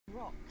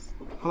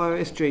Hello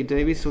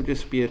SGD, this will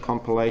just be a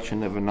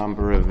compilation of a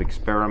number of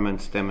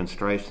experiments,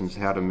 demonstrations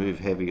how to move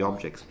heavy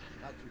objects.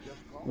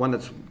 One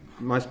that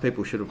most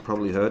people should have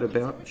probably heard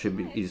about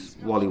is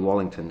Wally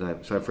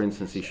Wallington. So for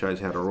instance, he shows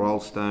how to roll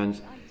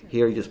stones.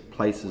 Here he just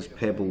places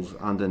pebbles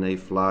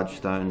underneath large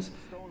stones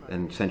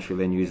and essentially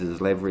then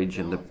uses leverage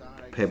and the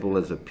pebble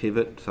as a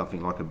pivot,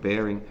 something like a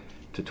bearing,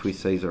 to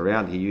twist these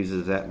around. He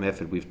uses that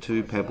method with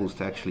two pebbles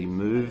to actually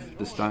move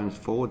the stones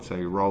forward, so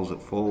he rolls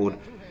it forward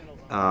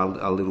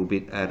a little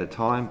bit at a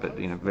time, but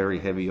very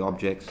heavy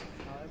objects,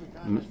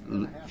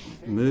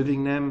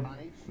 moving them,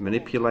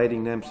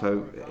 manipulating them.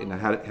 So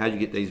how do you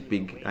get these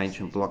big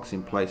ancient blocks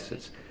in place?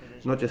 It's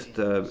not just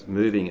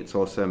moving, it's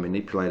also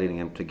manipulating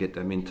them to get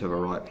them into the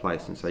right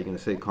place. And so you're going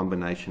to see a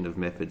combination of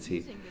methods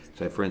here.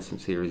 So for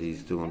instance, here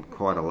he's doing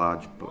quite a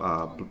large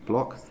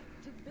block,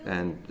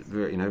 and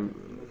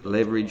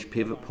leverage,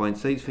 pivot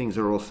points. These things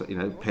are also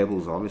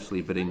pebbles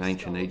obviously, but in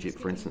ancient Egypt,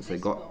 for instance, they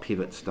got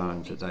pivot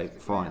stones that they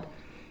find.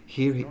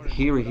 Here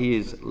he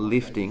is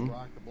lifting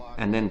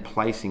and then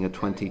placing a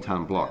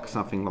 20-ton block,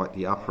 something like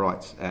the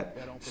uprights at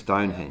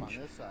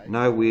Stonehenge.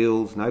 No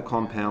wheels, no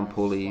compound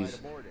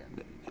pulleys,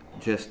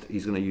 just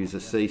he's going to use a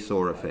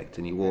seesaw effect,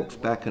 and he walks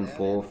back and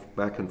forth,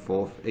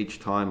 each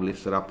time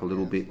lifts it up a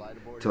little bit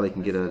till he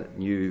can get a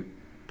new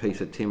piece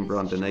of timber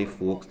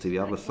underneath, walks to the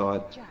other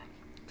side,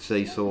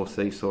 seesaw,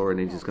 and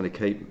he's just going to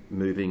keep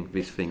moving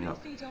this thing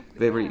up.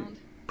 Very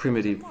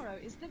primitive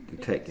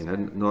tech,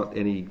 not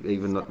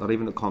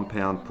even a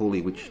compound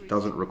pulley, which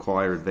doesn't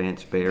require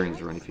advanced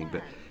bearings or anything,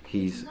 but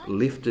he's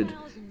lifted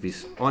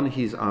this on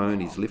his own.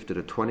 He's lifted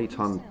a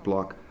 20-ton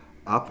block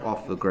up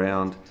off the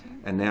ground,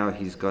 and now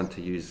he's going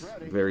to use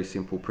a very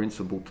simple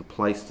principle to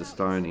place the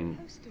stone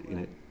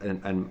in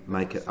and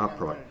make it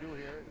upright.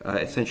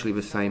 Essentially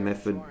the same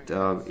method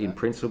in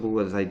principle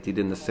as they did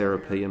in the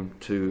Serapeum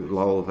to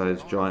lower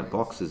those giant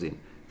boxes in.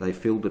 They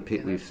filled the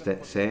pit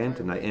with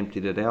sand and they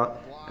emptied it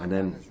out, and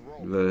then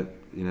the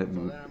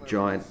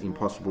giant,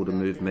 impossible to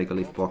move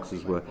megalith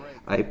boxes were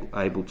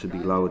able to be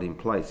lowered in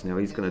place. Now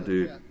he's going to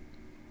do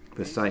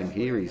the same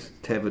here. He's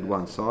tethered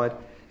one side.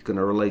 He's going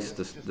to release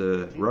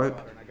the rope.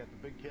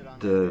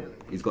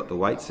 He's got the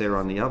weights there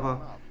on the other.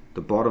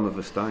 The bottom of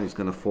the stone is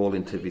going to fall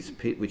into this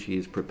pit, which he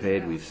has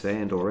prepared with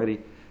sand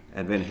already,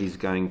 and then he's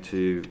going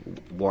to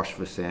wash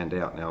the sand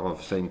out. Now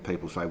I've seen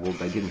people say, well,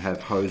 they didn't have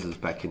hoses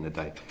back in the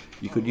day.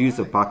 You could use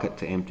a bucket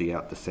to empty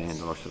out the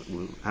sand.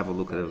 We'll have a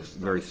look at a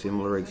very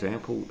similar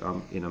example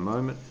in a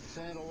moment.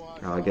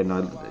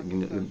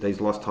 Again, these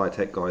lost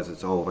high-tech guys,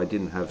 it's they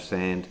didn't have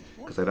sand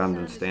because they don't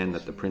understand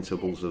that the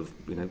principles of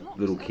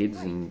little kids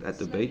at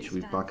the beach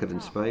with bucket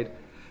and spade.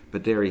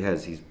 But there he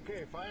has. He's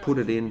put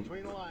it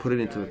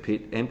into the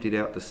pit, emptied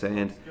out the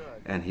sand,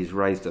 and he's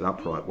raised it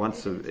upright.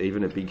 Once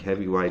even a big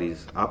heavyweight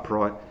is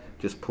upright,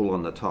 just pull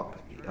on the top.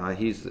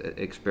 Here's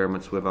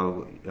experiments where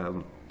they're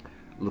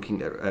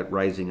looking at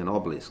raising an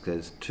obelisk.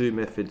 There's two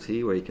methods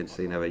here where you can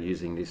see now they're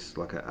using this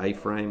like an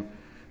A-frame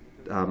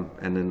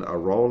and then a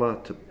roller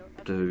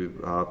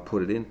to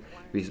put it in.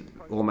 It's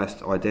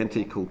almost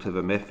identical to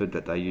the method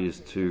that they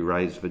used to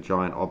raise the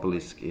giant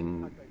obelisk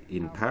in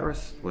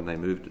Paris when they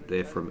moved it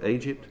there from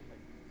Egypt.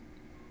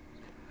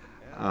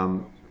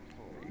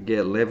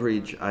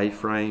 Leverage,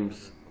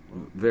 A-frames,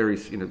 very,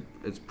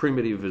 as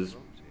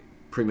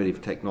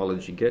primitive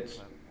technology gets.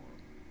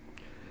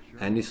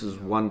 And this is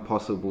one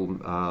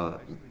possible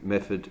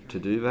method to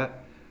do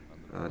that.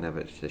 Now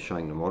they're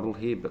showing the model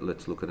here, but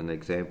let's look at an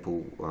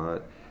example.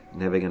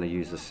 Now we're going to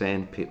use the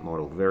sand pit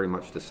model, very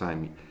much the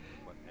same.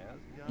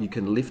 You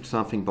can lift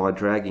something by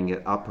dragging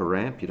it up a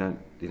ramp. You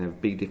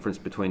don't, big difference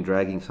between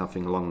dragging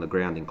something along the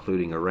ground,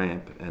 including a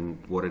ramp, and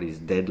what it is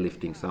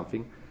deadlifting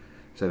something.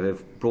 So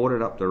they've brought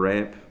it up the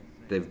ramp,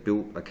 they've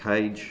built a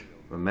cage,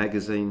 a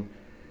magazine,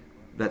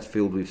 that's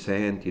filled with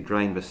sand. You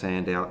drain the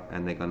sand out,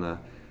 and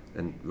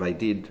they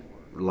did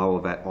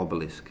lower that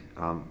obelisk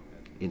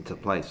into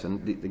place.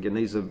 And again,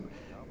 these are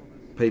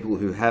people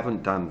who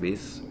haven't done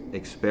this,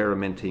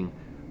 experimenting,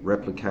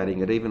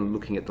 replicating it, even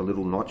looking at the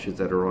little notches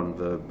that are on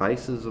the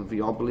bases of the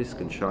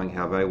obelisk and showing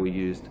how they were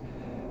used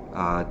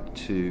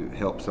to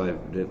help. So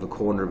the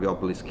corner of the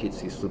obelisk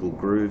hits this little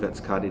groove that's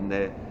cut in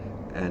there,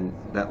 and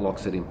that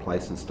locks it in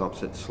place and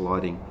stops it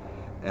sliding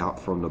out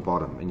from the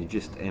bottom. And you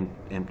just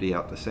empty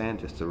out the sand.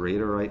 Just to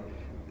reiterate,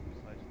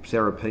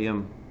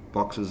 Serapeum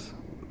boxes,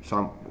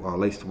 at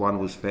least one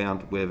was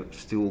found where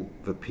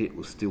the pit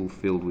was still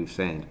filled with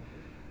sand.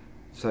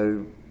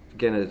 So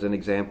again, as an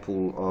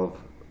example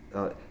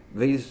of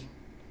these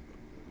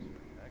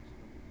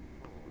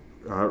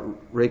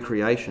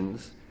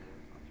recreations,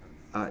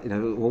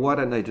 why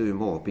don't they do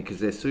more? Because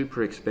they're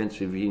super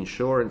expensive. The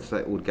insurance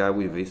that would go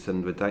with this,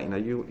 and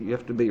you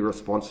have to be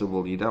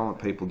responsible. You don't want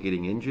people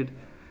getting injured,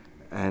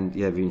 and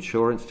the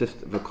insurance,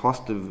 just the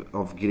cost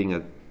of getting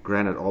a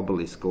granite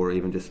obelisk or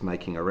even just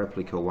making a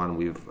replica one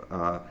with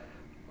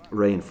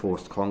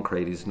reinforced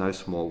concrete is no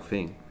small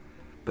thing.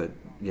 But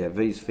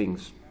these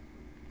things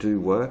do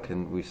work,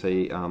 and we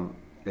see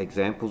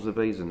examples of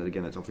these. And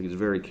again, it's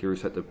very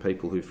curious that the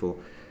people who for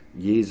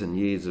years and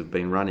years have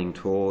been running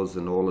tours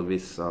and all of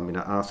this,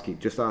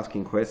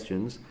 asking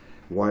questions.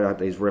 Why aren't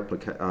these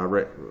replicas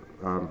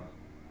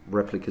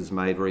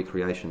made,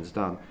 recreations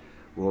done?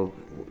 Well,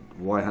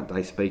 why aren't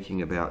they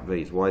speaking about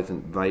these? Why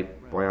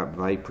aren't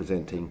they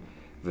presenting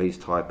these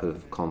type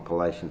of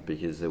compilations?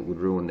 Because it would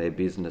ruin their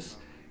business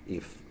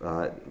if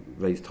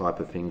these type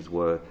of things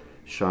were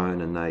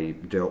shown and they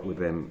dealt with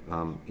them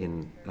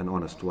in an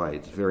honest way.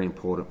 It's very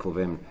important for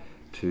them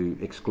to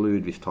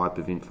exclude this type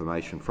of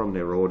information from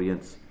their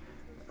audience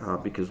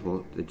because,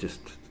 well, they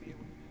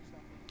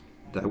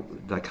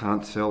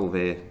can't sell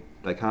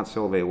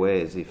their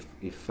wares if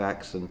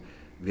facts and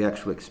the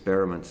actual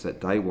experiments that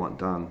they want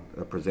done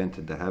are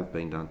presented to have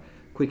been done.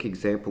 Quick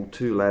example: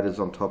 2 ladders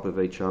on top of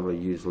each other,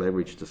 use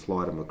leverage to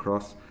slide them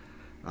across.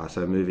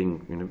 So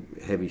moving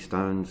heavy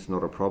stones,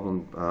 not a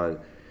problem.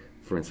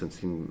 For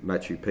instance, in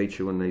Machu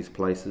Picchu and these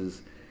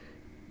places,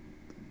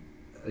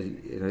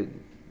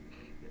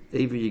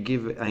 either you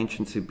give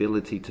ancients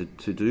ability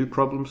to do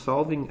problem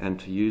solving and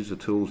to use the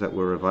tools that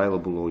were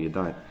available, or you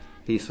don't.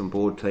 Here's some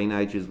bored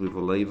teenagers with a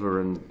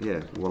lever, and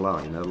yeah,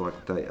 voila,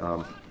 like they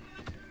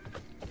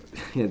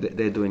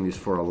they're doing this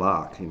for a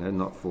lark,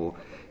 not for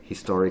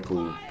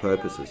historical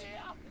purposes.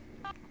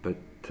 But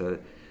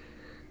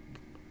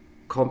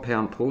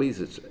compound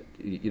pulleys,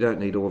 you don't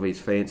need all these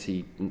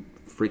fancy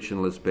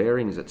frictionless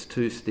bearings. It's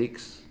 2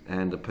 sticks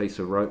and a piece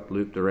of rope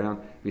looped around.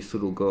 This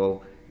little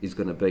girl is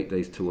going to beat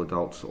these 2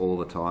 adults all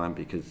the time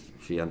because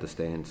she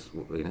understands,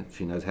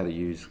 she knows how to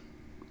use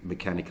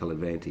mechanical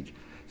advantage.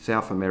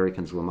 South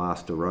Americans were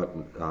master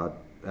rope,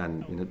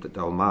 and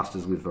they were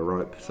masters with the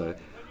rope. So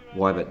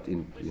why? But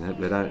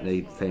they don't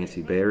need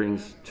fancy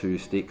bearings, 2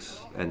 sticks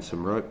and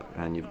some rope,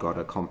 and you've got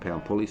a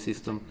compound pulley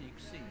system.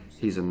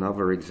 Here's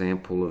another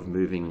example of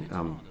moving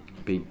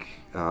big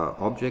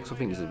objects. I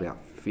think this is about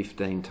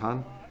 15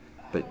 tonne,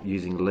 but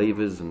using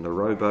levers and the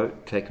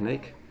rowboat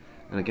technique.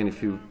 And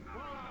again,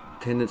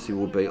 tendency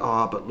will be,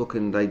 but look,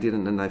 and they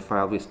didn't, and they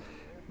failed this.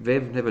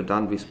 They've never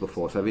done this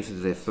before, so this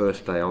is their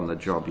first day on the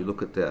job. You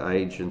look at the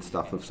age and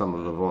stuff of some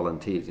of the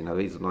volunteers.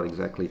 These are not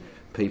exactly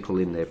people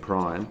in their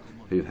prime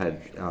who've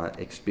had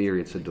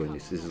experience of doing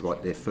this. This is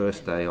like their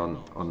first day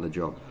on the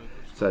job.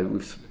 So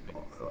with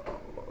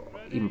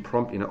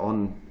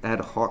on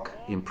ad hoc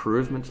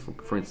improvements,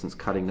 for instance,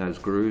 cutting those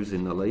grooves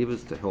in the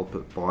levers to help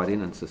it bite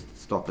in and to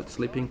stop it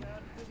slipping,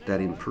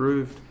 that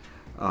improved.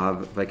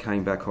 They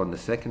came back on the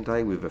second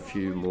day with a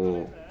few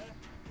more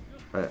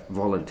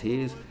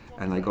volunteers,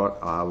 and they got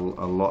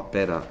a lot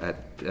better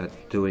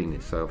at doing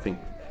this. So I think,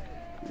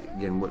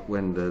 again,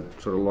 when the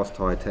sort of lost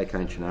high-tech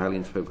ancient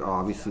aliens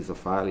people, this is a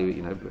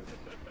failure,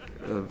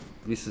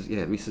 this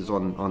is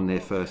on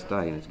their first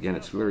day. And again,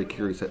 it's very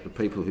curious that the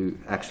people who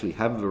actually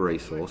have the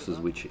resources,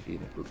 which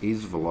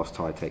is the lost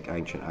high-tech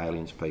ancient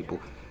aliens people,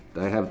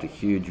 they have the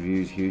huge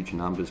views, huge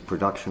numbers,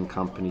 production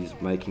companies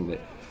making that,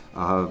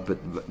 but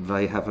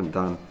they haven't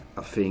done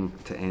a thing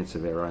to answer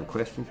their own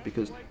questions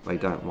because they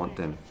don't want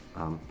them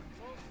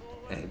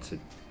answered.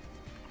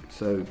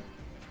 So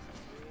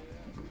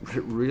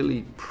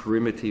really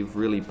primitive,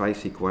 really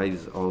basic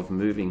ways of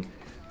moving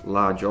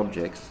large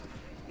objects,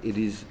 it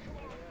is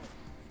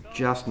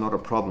just not a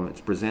problem.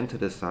 It's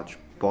presented as such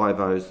by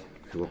those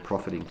who are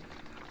profiting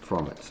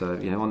from it. So,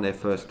 on their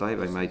first day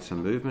they made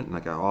some movement and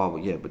they go,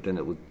 but then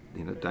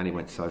it only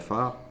went so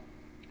far.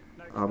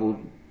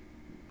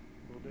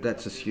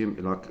 That's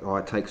assumed,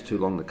 it takes too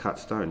long to cut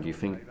stone. Do you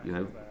think,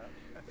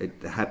 it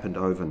happened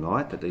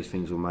overnight, that these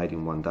things were made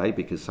in one day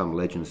because some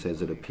legend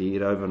says it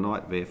appeared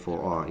overnight,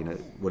 therefore,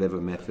 whatever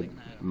method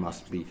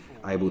must be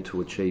able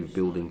to achieve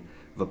building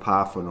the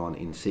Parthenon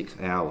in 6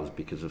 hours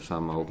because of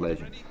some old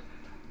legend.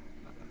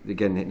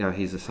 Again,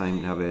 here's the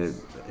same. Now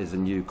there's a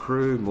new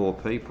crew, more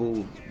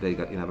people. They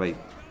got, they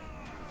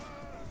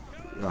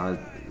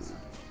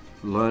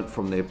learnt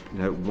from their,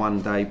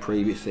 1 day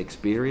previous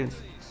experience,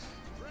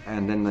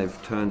 and then they've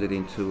turned it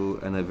into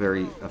a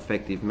very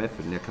effective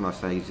method. Now, can I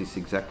say, is this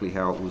exactly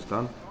how it was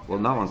done? Well,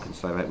 no one can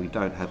say that. We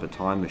don't have a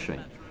time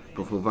machine.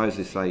 But for those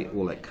who say,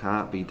 well, it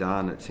can't be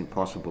done, it's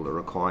impossible, it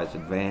requires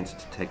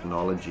advanced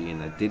technology,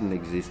 and it didn't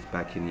exist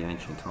back in the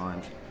ancient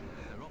times,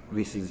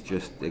 this is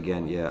just,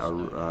 again,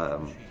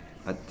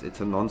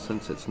 it's a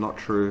nonsense, it's not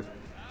true,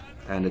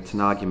 and it's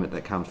an argument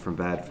that comes from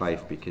bad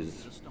faith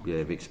because,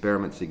 if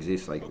experiments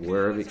exist, I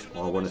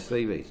want to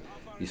see these.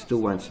 You still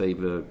won't see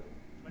the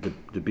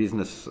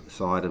business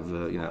side of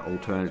the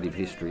alternative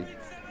history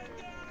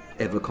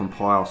ever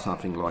compile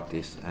something like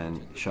this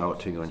and show it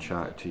to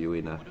you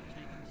in a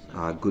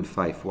good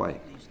faith way.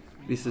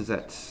 This is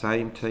that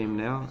same team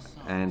now,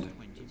 and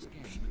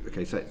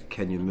okay, so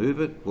can you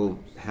move it? Well,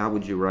 how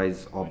would you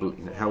raise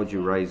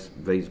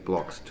these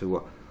blocks to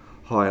a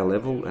higher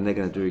level? And they're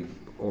going to do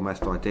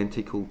almost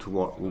identical to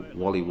what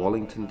Wally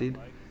Wallington did.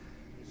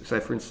 So,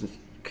 for instance,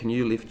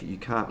 you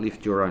can't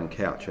lift your own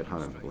couch at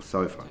home or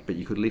sofa, but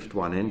you could lift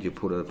one end. You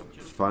put a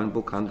phone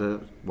book under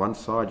one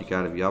side, you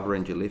go to the other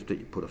end, you lift it,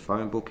 you put a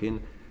phone book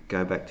in,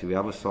 go back to the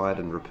other side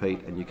and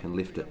repeat, and you can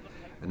lift it.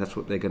 And that's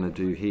what they're going to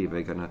do here.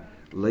 They're going to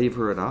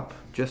lever it up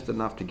just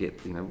enough to get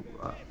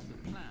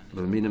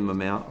the minimum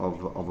amount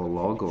of a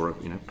log or a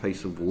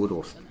piece of wood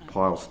or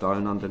pile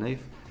stone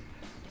underneath,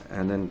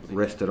 and then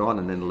rest it on,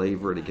 and then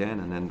lever it again,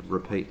 and then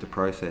repeat the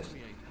process.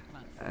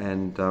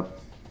 And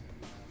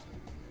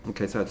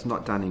okay, so it's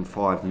not done in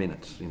 5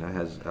 minutes,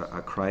 as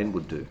a crane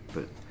would do,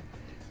 but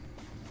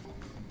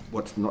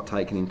what's not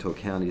taken into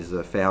account is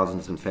the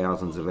thousands and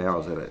thousands of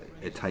hours that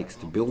it takes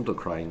to build a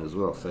crane as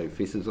well. So if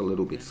this is a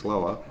little bit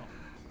slower,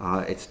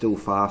 it's still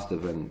faster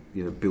than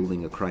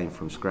building a crane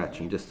from scratch.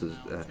 And just as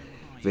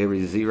there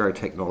is zero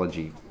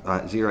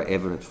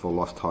evidence for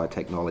lost high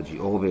technology.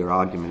 All their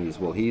argument is,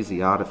 well, here's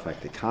the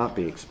artifact, it can't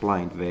be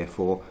explained,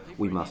 therefore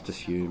we must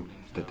assume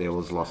that there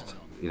was lost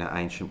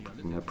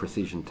ancient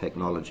precision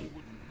technology.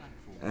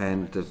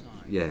 And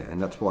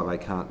and that's why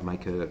they can't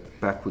make a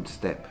backward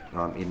step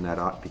in that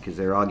art, because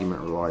their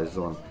argument relies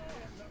on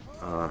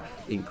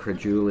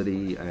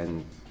incredulity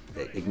and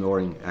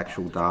ignoring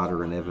actual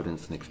data and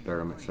evidence and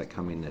experiments that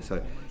come in there.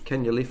 So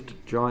can you lift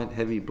giant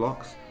heavy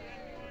blocks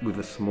with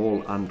a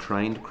small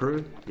untrained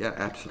crew? Yeah,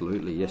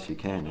 absolutely, yes you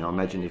can.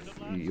 Imagine if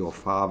your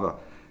father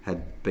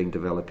had been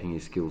developing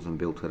his skills and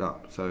built it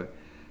up. So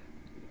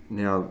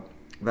now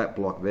that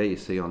block there you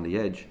see on the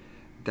edge,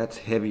 that's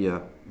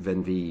heavier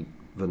than the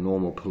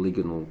normal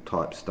polygonal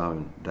type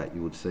stone that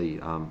you would see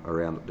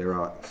around. There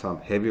are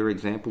some heavier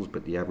examples,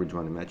 but the average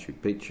one in Machu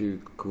Picchu,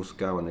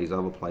 Cusco and these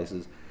other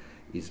places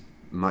is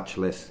much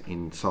less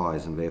in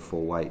size and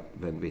therefore weight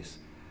than this.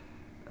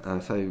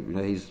 So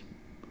he's,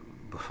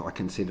 I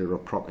consider a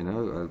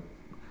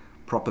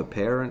proper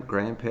parent,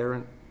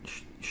 grandparent,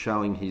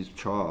 showing his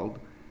child,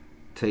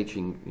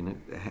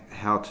 teaching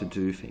how to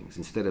do things,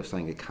 instead of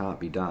saying it can't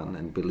be done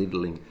and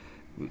belittling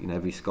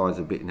this guy's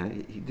a bit,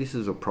 this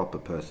is a proper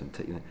person,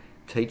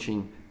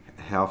 teaching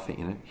how,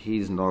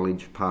 his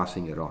knowledge,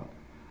 passing it on.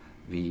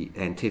 The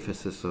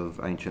antithesis of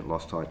ancient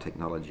lost high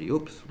technology.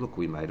 Oops, look,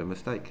 we made a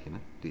mistake.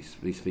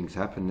 These things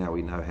happen. Now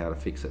we know how to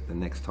fix it the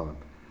next time.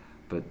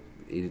 But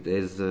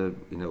there's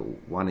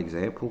one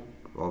example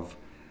of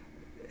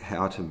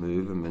how to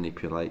move and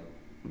manipulate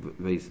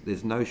these.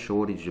 There's no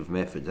shortage of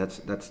methods.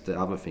 That's the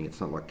other thing.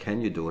 It's not like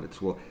can you do it. It's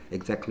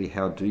exactly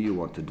how do you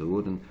want to do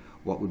it, and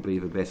what would be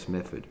the best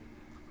method.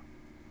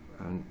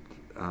 And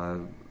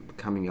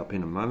coming up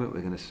in a moment,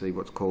 we're going to see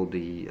what's called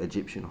the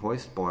Egyptian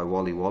hoist by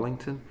Wally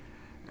Wallington.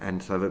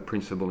 And so the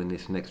principle in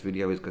this next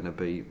video is going to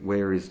be,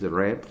 where is the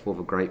ramp for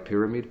the Great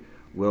Pyramid?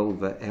 Well,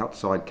 the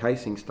outside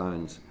casing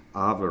stones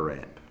are the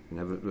ramp.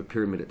 The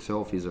pyramid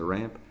itself is a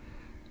ramp,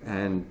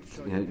 and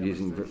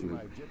using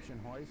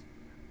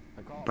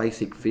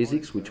basic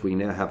physics, which we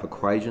now have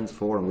equations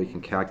for, and we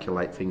can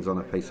calculate things on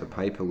a piece of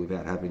paper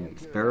without having an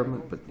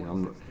experiment. But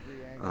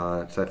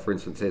so for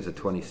instance, there's a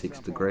 26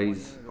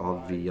 degrees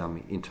of the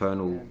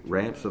internal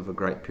ramps of the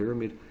Great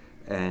Pyramid,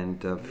 and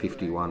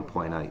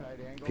 51.8,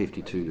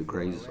 52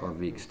 degrees of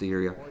the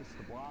exterior.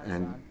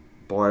 And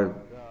by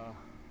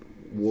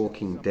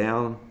walking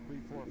down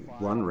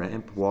one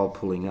ramp while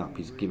pulling up,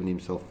 he's given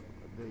himself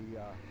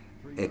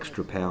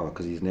extra power,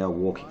 because he's now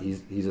walking.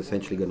 He's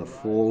essentially going to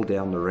fall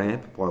down the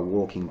ramp by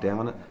walking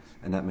down it,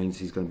 and that means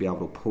he's going to be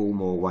able to pull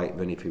more weight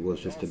than if he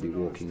was just to be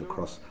walking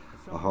across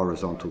a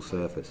horizontal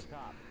surface.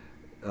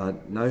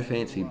 No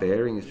fancy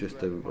bearing, it's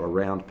just a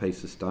round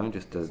piece of stone,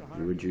 just to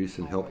reduce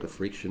and help the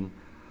friction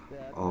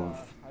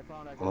of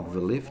the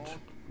lift.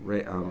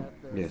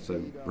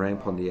 So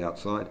ramp on the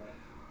outside.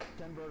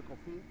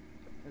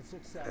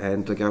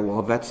 And to go,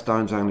 well, that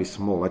stone's only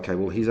small. Okay,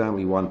 well, he's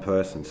only one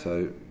person,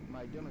 so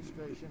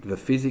the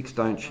physics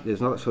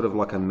there's not sort of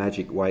like a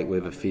magic weight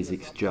where the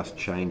physics just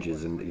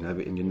changes and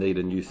and you need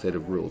a new set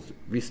of rules.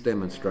 This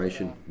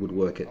demonstration would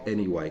work at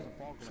any weight.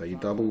 So you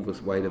double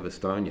the weight of a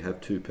stone, you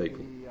have 2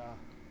 people.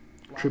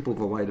 Triple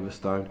the weight of a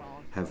stone,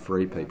 have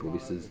 3 people.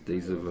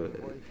 These are the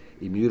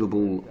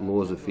immutable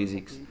laws of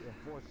physics.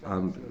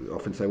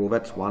 Often say, well,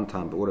 that's 1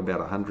 ton, but what about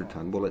 100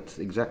 ton? Well, it's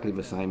exactly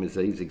the same as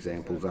these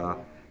examples are,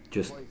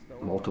 just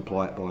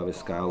multiply it by the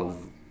scale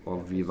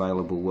of the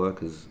available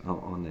workers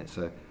on there.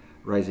 So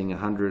raising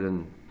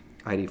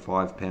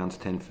 185 pounds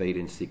 10 feet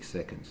in 6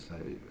 seconds, so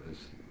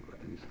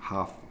it's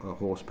half a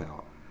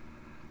horsepower.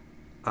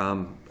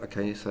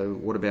 Okay, so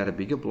what about a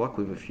bigger block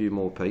with a few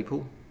more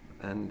people?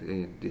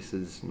 And this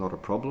is not a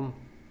problem.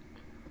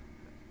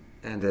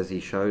 And as he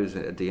shows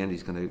at the end,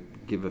 he's going to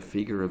give a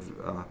figure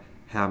of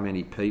how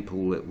many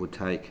people it would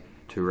take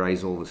to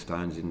raise all the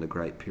stones in the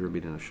Great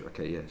Pyramid.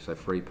 So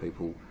 3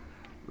 people,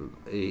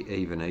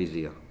 even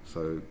easier.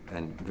 So,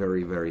 and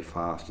very, very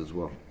fast as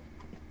well.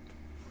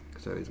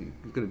 So it's going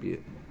to be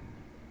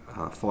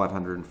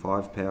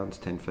 505 pounds,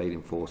 10 feet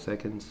in 4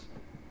 seconds.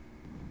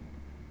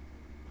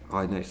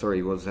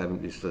 He was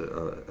having just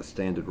a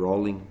standard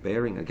rolling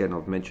bearing. Again,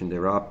 I've mentioned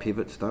there are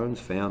pivot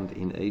stones found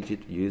in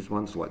Egypt, used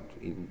ones like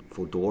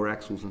for door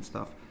axles and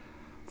stuff.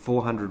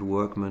 400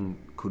 workmen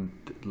could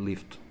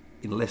lift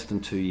in less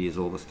than 2 years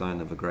all the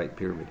stone of the Great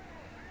Pyramid.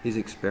 His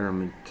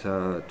experiment,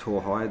 Tor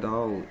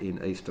Heyerdahl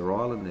in Easter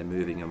Island, they're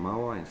moving a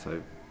moai, and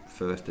so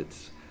first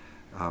it's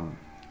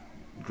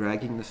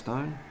dragging the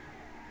stone,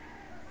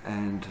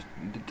 and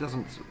it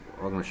doesn't.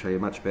 I'm going to show you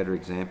much better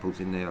examples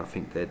in there. I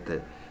think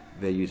that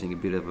they're using a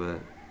bit of a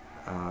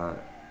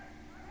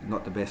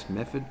not the best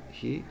method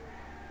here.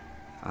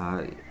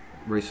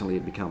 Recently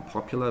it became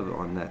popular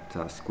on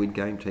that Squid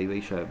Game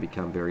TV show. It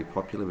became very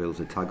popular. There was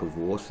a tug of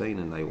war scene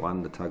and they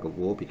won the tug of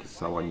war because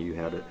someone knew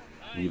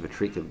the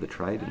trick of the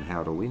trade and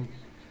how to win.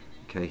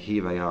 Okay,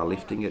 here they are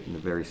lifting it in a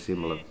very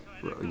similar,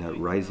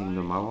 raising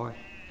the moai,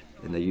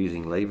 and they're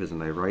using levers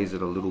and they raise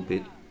it a little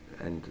bit,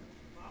 and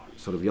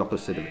sort of the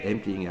opposite of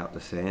emptying out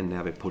the sand,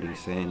 now they're putting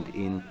sand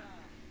in,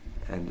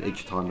 and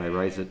each time they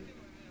raise it,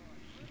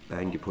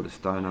 bang, you put a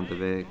stone under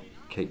there,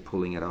 keep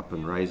pulling it up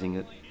and raising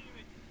it,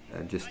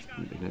 and just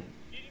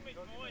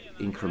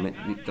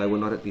increment. They were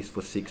not at this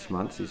for 6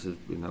 months. This is,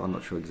 I'm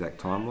not sure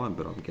exact timeline,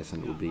 but I'm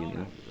guessing it will be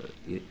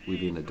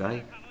within a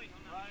day.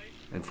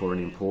 And for an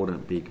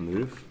important big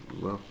move,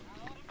 well,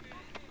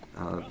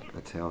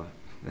 that's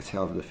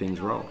how the things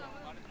roll.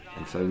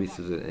 And so this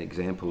is an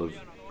example of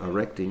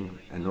erecting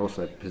and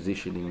also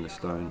positioning the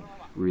stone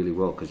really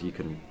well, because you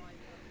can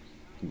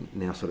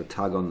now sort of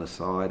tug on the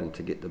side and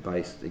to get the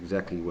base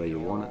exactly where you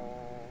want it.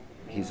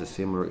 Here's a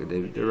similar,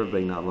 there have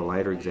been other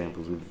later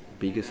examples with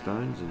bigger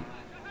stones, and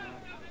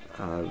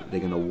they're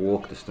going to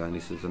walk the stone.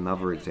 This is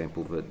another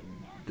example that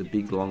the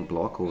big long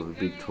block or the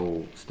big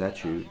tall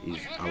statue is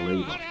a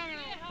lever,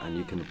 and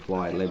you can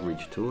apply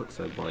leverage to it,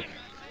 so by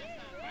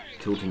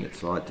tilting it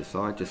side to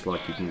side, just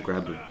like you can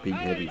grab a big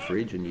heavy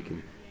fridge and you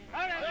can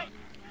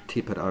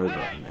tip it over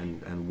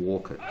and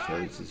walk it. So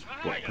this is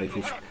what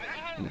people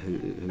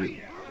who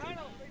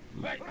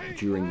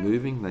during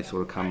moving, they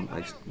sort of come,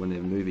 when they're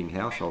moving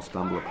house, they'll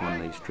stumble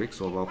upon these tricks,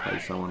 or they'll pay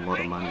someone a lot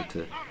of money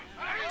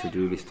to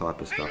do this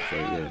type of stuff. So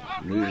yeah,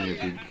 moving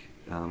a big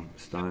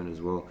stone as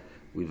well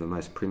with the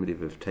most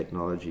primitive of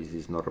technologies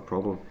is not a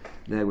problem.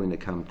 Now we're going to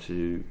come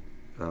to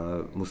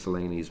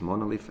Mussolini's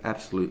monolith,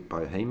 absolute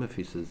behemoth.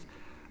 This is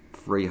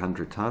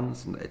 300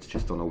 tons, and it's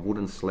just on a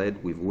wooden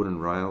sled with wooden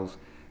rails,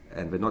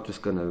 and they're not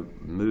just going to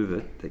move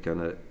it, they're going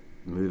to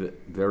move it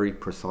very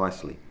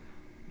precisely.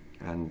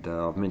 And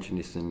I've mentioned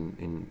this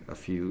in a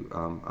few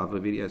other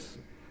videos,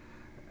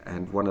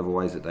 and one of the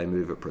ways that they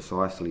move it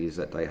precisely is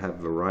that they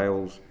have the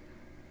rails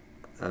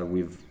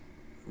with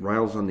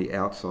rails on the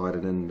outside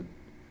and then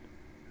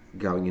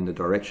going in the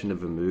direction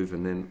of the move,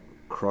 and then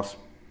cross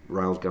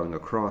rails going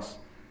across,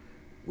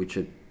 which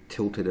are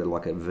tilted at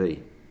like a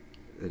V,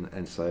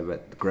 and so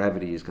that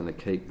gravity is going to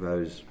keep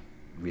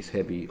this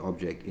heavy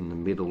object in the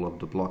middle of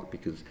the block,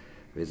 because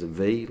there's a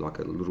V, like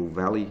a little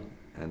valley,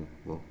 and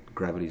well,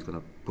 gravity is going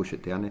to push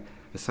it down there.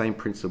 The same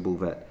principle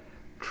that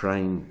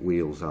train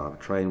wheels are.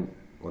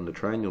 On the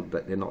train,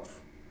 they're not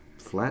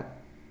flat.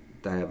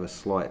 They have a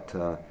slight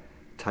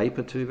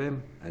taper to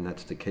them, and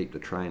that's to keep the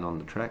train on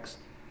the tracks.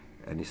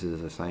 And this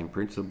is the same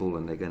principle,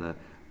 and they're going to,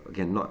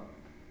 again, not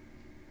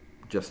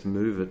just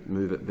move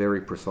it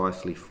very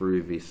precisely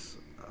through this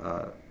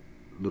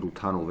little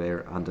tunnel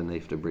there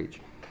underneath the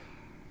bridge.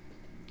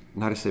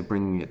 Notice they're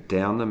bringing it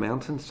down the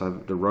mountain, so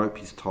the rope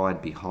is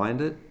tied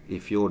behind it.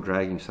 If you're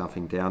dragging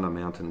something down a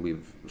mountain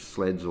with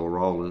sleds or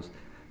rollers,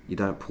 you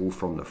don't pull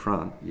from the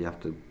front, you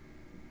have to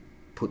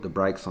put the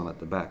brakes on at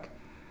the back.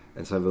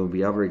 And so there'll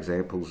be other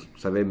examples.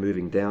 So they're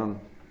moving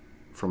down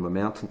from a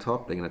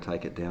mountaintop, they're going to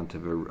take it down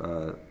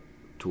to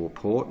a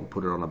port and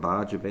put it on a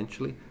barge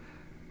eventually.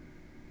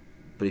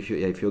 But if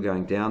you're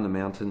going down the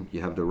mountain, you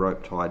have the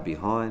rope tied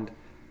behind,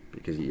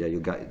 because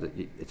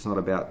it's not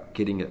about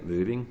getting it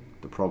moving.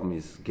 The problem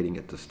is getting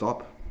it to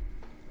stop.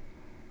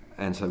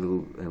 And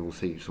so we'll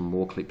see some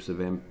more clips of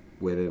them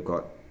where they've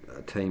got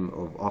a team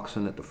of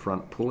oxen at the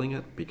front pulling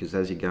it, because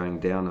as you're going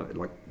down,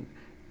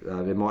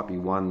 there might be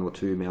 1 or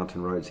 2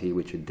 mountain roads here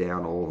which are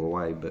down all the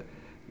way, but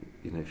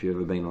if you've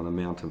ever been on a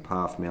mountain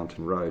path,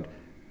 mountain road,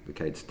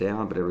 okay, it's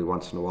down, but every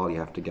once in a while you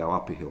have to go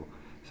up a hill.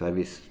 So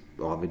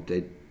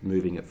they're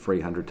moving at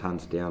 300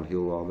 tons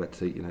downhill,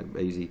 that's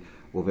easy.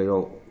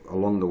 Well,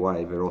 along the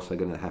way, they're also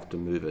going to have to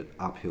move it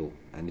uphill,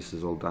 and this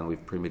is all done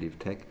with primitive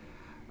tech.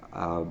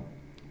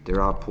 There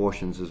are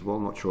portions as well,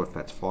 not sure if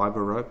that's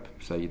fibre rope,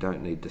 so you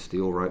don't need the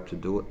steel rope to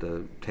do it.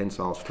 The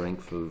tensile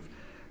strength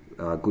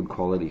of good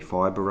quality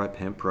fibre rope,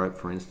 hemp rope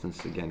for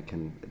instance, again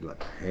can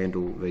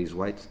handle these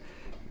weights.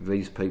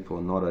 These people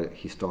are not a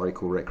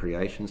historical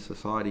recreation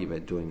society, they're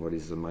doing what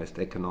is the most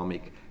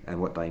economic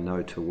and what they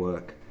know to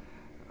work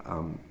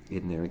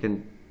in there.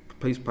 Again,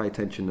 please pay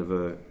attention to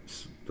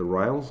the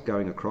rails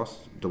going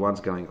across. The ones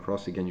going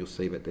across, again, you'll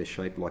see that they're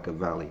shaped like a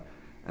valley,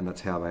 and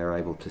that's how they are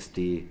able to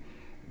steer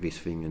this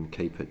thing and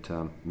keep it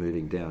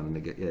moving down.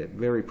 And they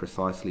very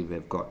precisely,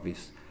 they've got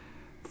this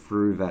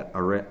through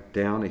that,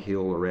 down a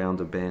hill, around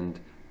a bend,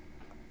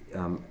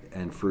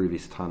 and through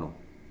this tunnel.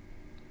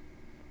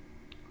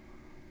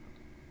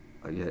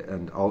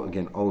 And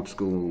again, old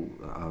school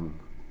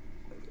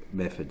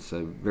methods,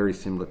 so very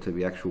similar to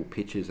the actual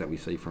pictures that we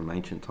see from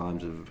ancient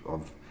times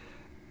of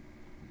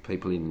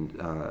people in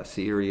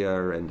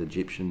Syria and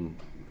Egyptian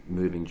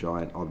moving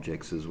giant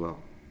objects as well.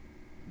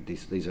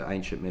 These are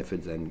ancient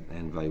methods,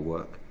 and they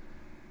work.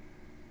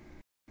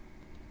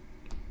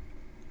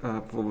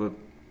 For the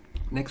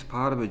next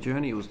part of the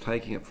journey, it was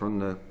taking it from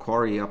the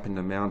quarry up in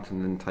the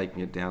mountain and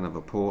taking it down to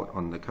the port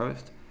on the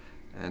coast.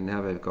 and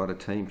now they've got a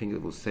team. I think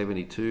it was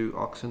 72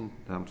 oxen.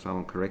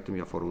 Someone corrected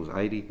me. I thought it was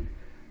 80.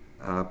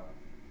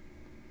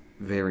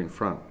 They're in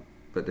front,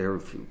 but they're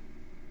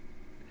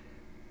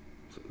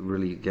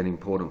really getting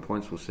important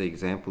points. We'll see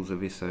examples of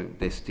this. So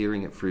they're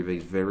steering it through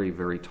these very,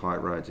 very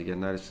tight roads. Again,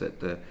 notice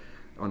that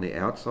on the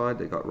outside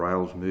they've got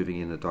rails moving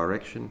in a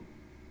direction,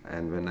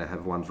 and when they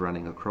have ones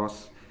running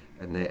across,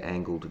 and they're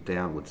angled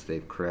downwards,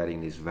 they're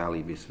creating this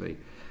valley viscally.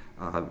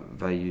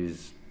 They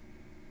use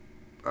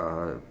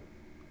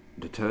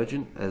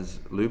detergent as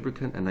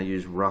lubricant, and they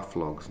use rough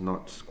logs,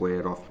 not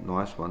squared off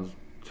nice ones,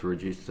 to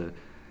reduce the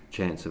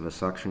chance of a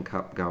suction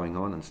cup going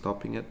on and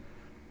stopping it.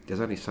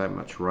 There's only so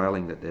much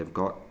railing that they've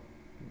got,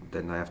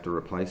 then they have to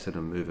replace it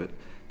and move it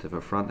to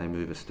the front. They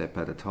move a step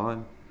at a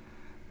time.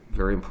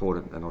 Very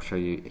important, and I'll show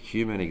you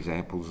human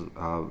examples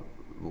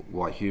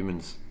why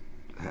humans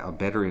are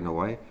better in a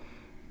way,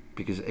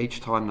 because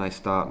each time they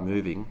start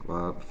moving,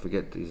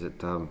 is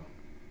it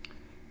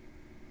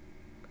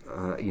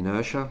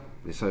inertia?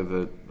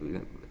 So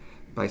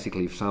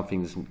basically, if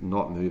something's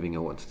not moving, it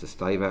wants to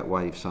stay that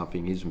way. If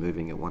something is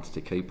moving, it wants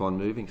to keep on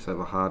moving. So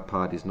the hard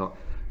part is not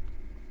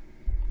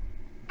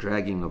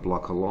dragging the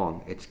block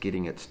along, it's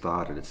getting it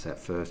started. It's that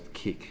first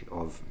kick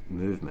of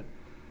movement.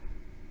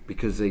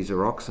 Because these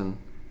are oxen,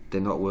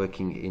 they're not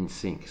working in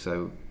sync.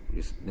 So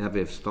now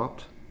they've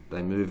stopped,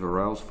 they move the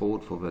rails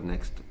forward for the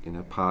next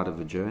part of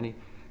the journey,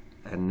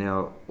 and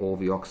now all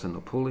the oxen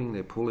are pulling,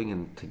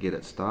 and to get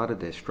it started,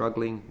 they're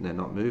struggling, they're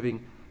not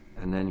moving,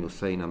 and then you'll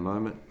see in a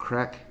moment,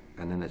 crack,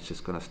 and then it's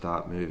just going to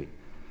start moving.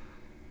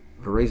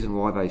 The reason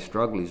why they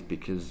struggle is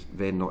because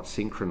they're not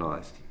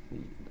synchronized.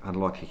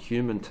 Unlike a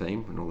human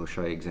team, and I'll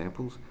show you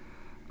examples,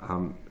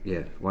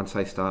 once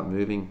they start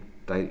moving,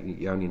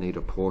 you only need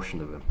a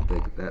portion of them.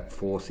 That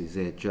force is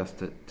there just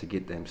to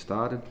get them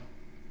started.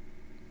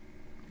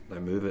 They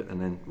move it and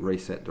then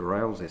reset the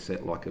rails. They're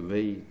set like a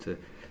V to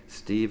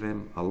steer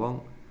them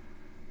along.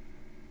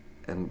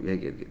 And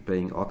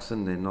being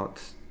oxen, they're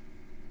not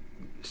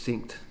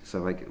synced,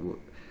 so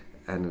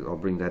and I'll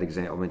bring that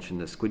example. I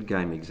mentioned the Squid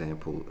Game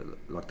example.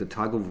 Like the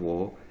tug of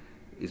war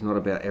is not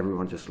about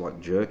everyone just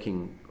like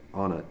jerking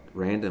on it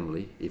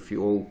randomly. If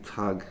you all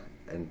tug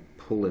and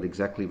pull at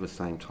exactly the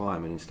same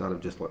time, and instead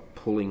of just like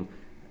pulling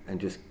and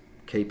just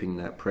keeping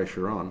that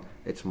pressure on,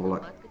 it's more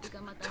like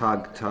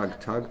tug, tug,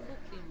 tug,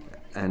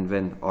 and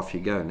then off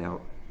you go.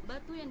 Now,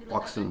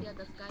 oxen,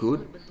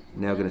 good.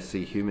 Now we're going to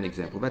see human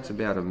example. That's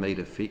about 1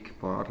 metre thick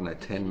by, I don't know,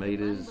 10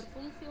 metres,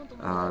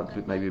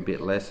 maybe a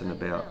bit less, and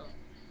about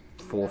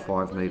 4 or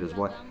 5 metres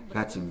wide.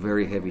 That's a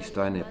very heavy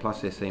stone there,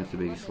 plus there seems to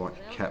be this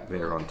like cap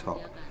there on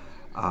top.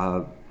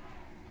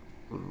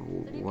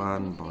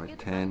 1 by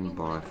 10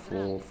 by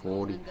 4,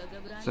 40.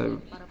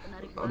 So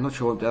I'm not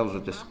sure, those are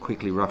just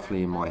quickly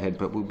roughly in my head,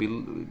 but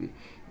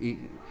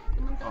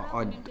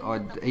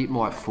I'd eat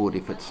my foot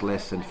if it's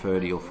less than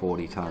 30 or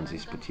 40 tons,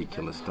 this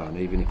particular stone,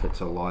 even if it's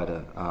a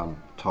lighter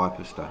type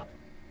of stone.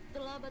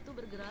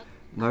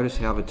 Notice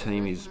how the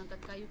team is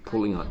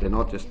pulling on it. They're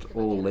not just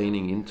all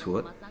leaning into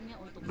it,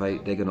 they're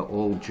going to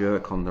all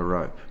jerk on the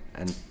rope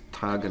and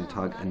tug,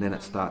 and then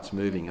it starts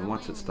moving, and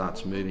once it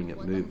starts moving,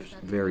 it moves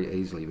very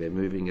easily. They're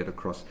moving it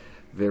across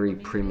very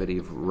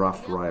primitive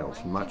rough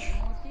rails, much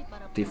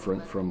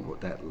different from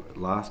that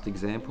last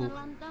example.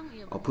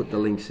 I'll put the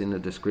links in the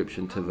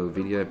description to the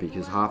video,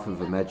 because half of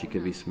the magic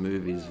of this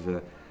move is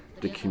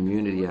the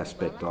community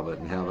aspect of it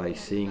and how they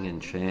sing and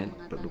chant.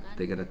 But look,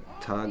 they're going to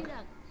tug,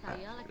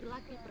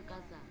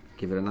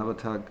 give it another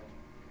tug.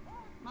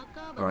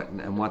 Alright,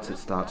 and once it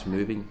starts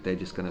moving, they're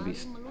just going to be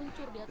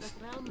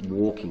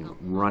walking,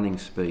 running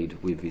speed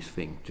with this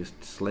thing.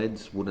 Just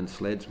sleds, wooden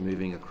sleds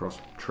moving across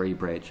tree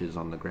branches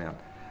on the ground.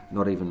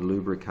 Not even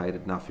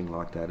lubricated, nothing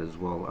like that as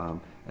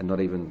well. And not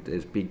even,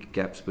 there's big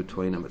gaps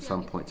between them. At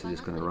some points they're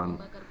just going to run,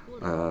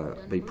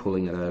 be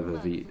pulling it over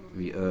the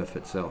earth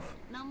itself.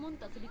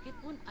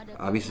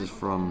 This is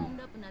from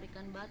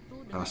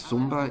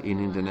Sumba in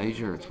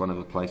Indonesia. It's one of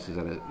the places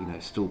that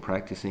are still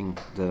practicing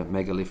the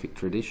megalithic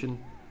tradition.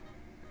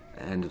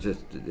 And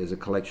there's a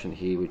collection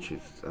here which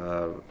is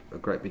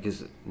great,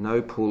 because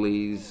no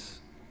pulleys.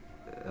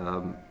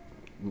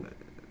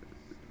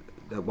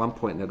 At one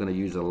point they're going to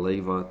use a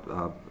lever,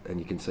 and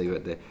you can see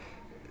that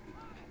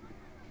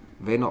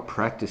they're not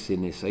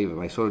practicing this either.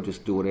 They sort of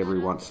just do it every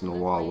once in a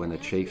while. When a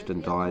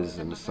chieftain dies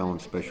and someone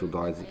special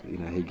dies,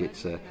 he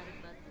gets a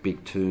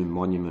big tomb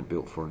monument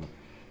built for him.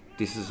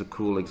 This is a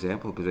cool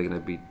example because they're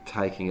going to be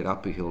taking it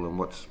up a hill, and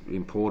what's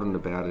important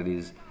about it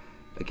is,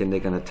 again, they're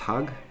going to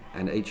tug,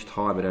 and each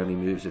time it only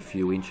moves a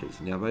few inches.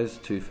 Now those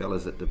two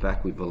fellas at the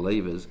back with the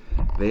levers,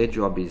 their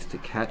job is to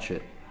catch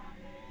it,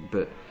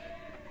 but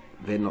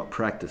they're not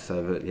practiced.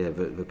 So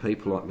the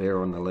people up there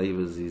on the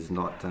levers is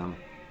not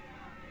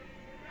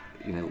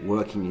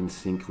working in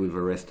sync with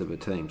the rest of the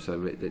team. So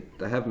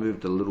they have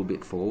moved a little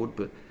bit forward,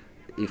 but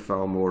if they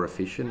were more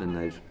efficient and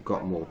they've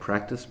got more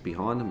practice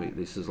behind them,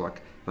 this is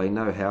like, they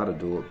know how to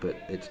do it, but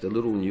it's the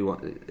little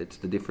nuance, it's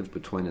the difference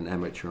between an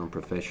amateur and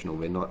professional.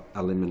 They're not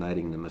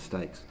eliminating the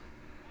mistakes.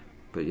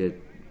 But yeah,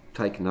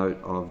 take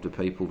note of the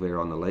people there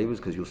on the levers,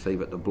 because you'll see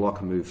that the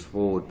block moves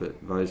forward,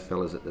 but those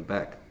fellas at the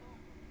back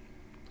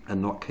are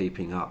not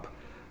keeping up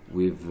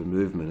with the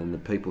movement, and the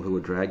people who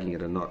are dragging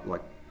it are not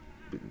like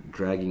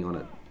dragging on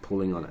it,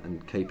 pulling on it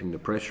and keeping the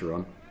pressure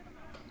on.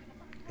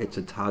 It's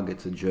a tug,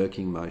 it's a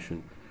jerking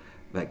motion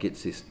that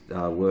gets this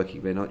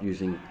working. They're not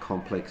using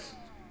complex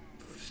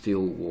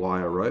steel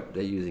wire rope,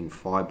 they're using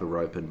fibre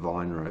rope and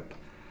vine rope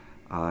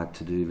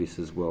to do this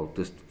as well.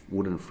 Just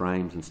wooden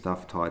frames and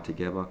stuff tied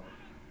together,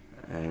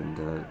 and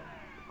I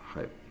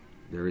hope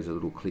there is a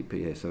little clip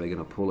here, so they're going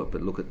to pull it,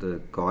 but look at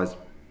the guys,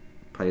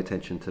 pay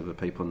attention to the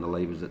people on the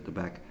levers at the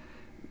back.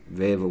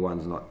 They're the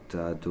ones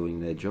not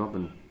doing their job,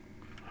 and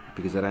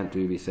because they don't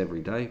do this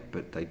every day,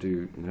 but they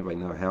do, they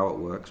know how it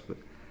works. But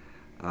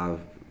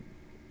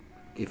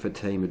if a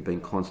team had been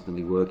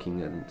constantly working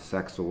in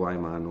Sachs or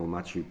Weimar or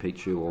Machu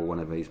Picchu or one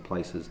of these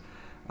places,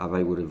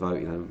 they would have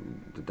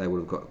they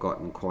would have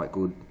gotten quite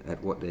good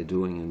at what they're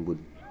doing and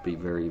would be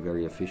very,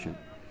 very efficient.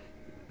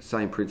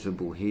 Same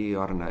principle here.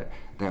 I don't know,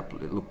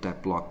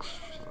 that blocks,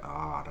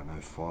 I don't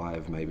know,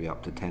 5, maybe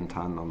up to 10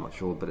 ton, I'm not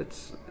sure, but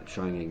it's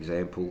showing an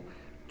example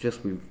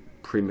just with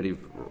primitive,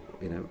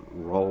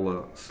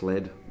 roller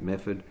sled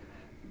method.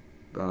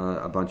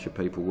 A bunch of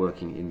people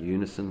working in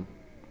unison,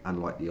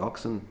 unlike the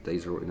oxen.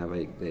 These are,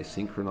 they're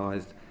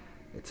synchronized.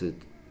 It's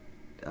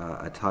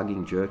a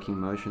tugging, jerking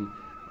motion.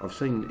 I've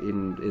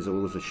seen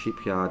there's a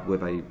shipyard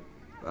with a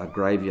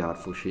graveyard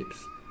for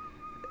ships,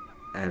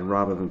 and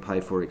rather than pay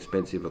for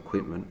expensive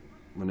equipment,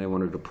 when they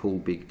wanted to pull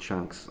big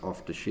chunks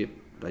off the ship,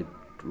 they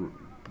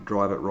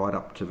drive it right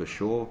up to the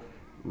shore,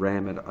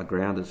 ram it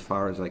aground as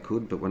far as they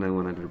could. But when they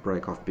wanted to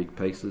break off big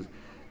pieces,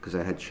 because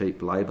they had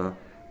cheap labour,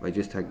 they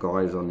just had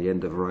guys on the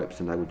end of ropes,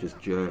 and they would just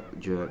jerk,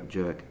 jerk,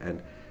 jerk,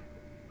 and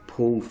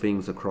pull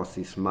things across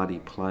this muddy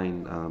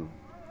plain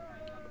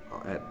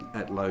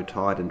at low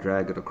tide and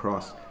drag it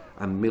across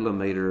a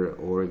millimetre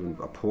or even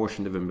a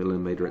portion of a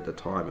millimetre at the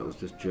time. It was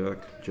just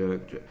jerk,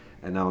 jerk, jerk,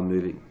 and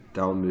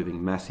they were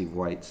moving massive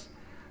weights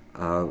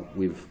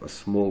with a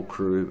small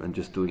crew and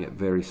just doing it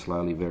very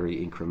slowly, very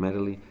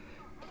incrementally.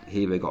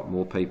 Here they got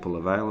more people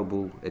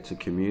available. It's a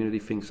community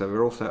thing, so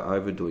we're also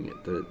overdoing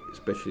it.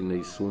 Especially in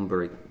these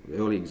Thornbury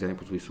early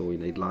examples we saw, we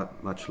need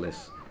much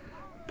less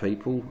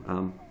people.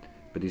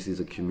 But this is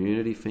a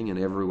community thing, and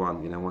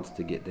everyone, wants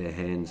to get their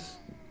hands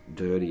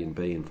dirty and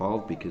be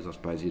involved, because I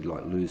suppose you'd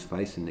lose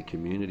face in the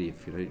community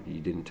if you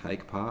didn't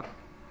take part.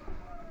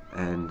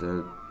 And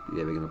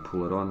yeah, we're going to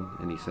pull it on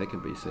any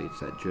second, but you see it's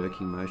that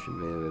jerking motion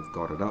there. They've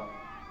got it up.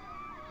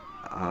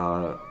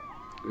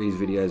 These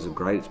videos are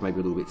great. It's maybe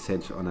a little bit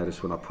sensory. I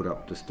noticed when I put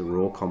up just the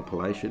raw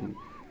compilation,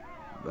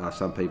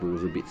 some people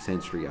was a bit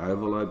sensory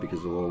overload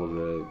because of all of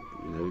the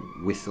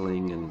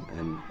whistling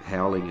and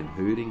howling and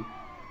hooting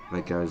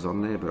that goes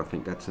on there. But I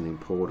think that's an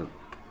important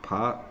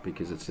part,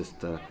 because it's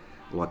just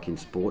like in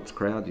sports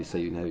crowd, you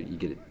see, you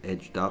get it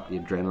edged up, the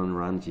adrenaline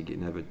runs, you get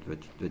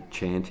the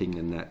chanting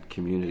and that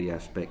community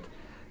aspect.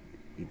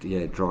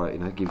 Yeah,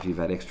 gives you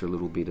that extra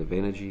little bit of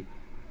energy.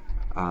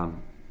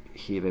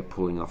 Here they're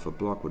pulling off a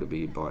block. Would it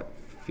be by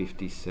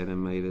 50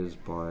 centimetres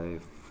by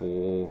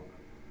 4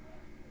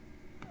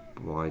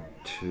 by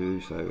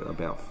 2, so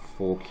about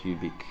 4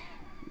 cubic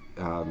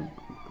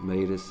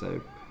metres,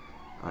 so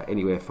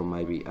anywhere from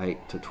maybe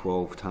 8 to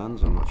 12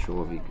 tonnes. I'm not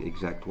sure of the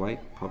exact weight,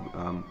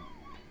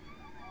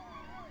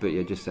 but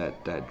yeah, just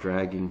that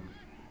dragging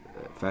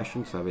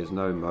fashion. So there's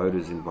no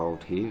motors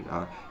involved here.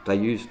 They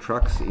use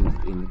trucks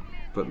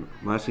but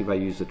mostly they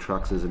use the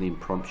trucks as an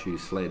impromptu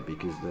sled,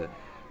 because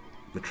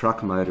the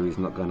truck motor is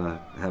not going to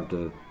have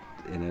the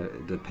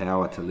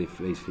power to lift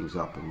these things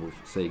up, and we'll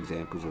see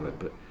examples of it.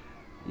 But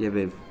yeah,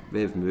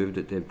 they've moved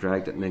it, they've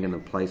dragged it, and they're going to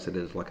place it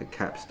as like a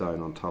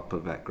capstone on top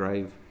of that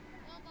grave.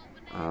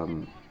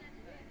 Let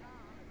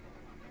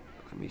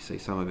me see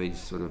some of these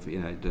sort of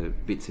the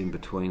bits in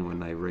between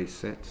when they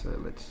reset. So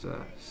let's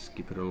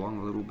skip it along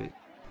a little bit.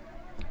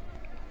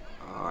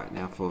 Alright,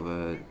 now for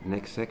the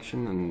next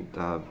section, and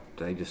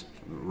they just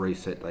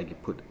reset. They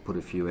put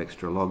a few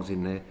extra logs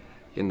in there.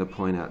 Getting to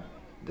point out,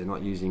 they're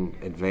not using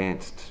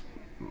advanced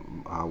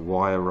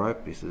wire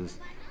rope. This is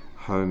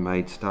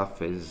homemade stuff.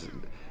 This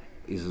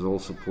is all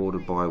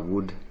supported by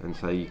wood, and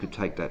so you could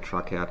take that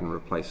truck out and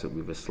replace it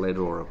with a sled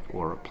or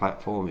a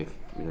platform. If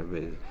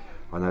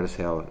I notice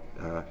how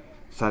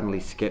suddenly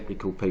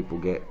skeptical people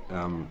get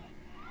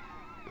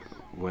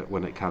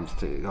when it comes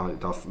to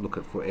they'll look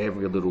at for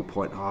every little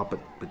point. But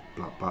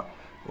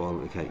well,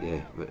 okay,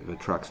 yeah, the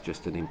truck's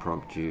just an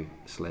impromptu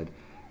sled,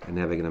 and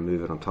now they're going to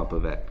move it on top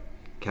of that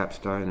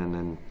capstone. And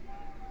then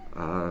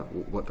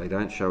what they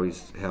don't show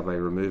is how they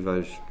remove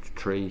those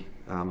tree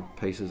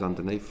pieces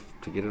underneath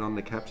to get it on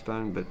the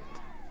capstone. But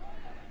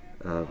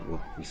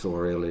well, we saw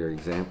earlier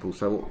examples.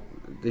 So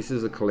this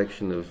is a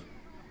collection of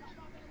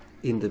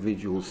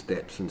individual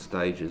steps and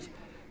stages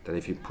that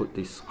if you put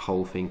this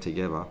whole thing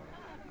together,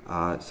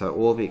 so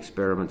all the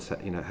experiments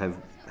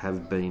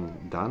have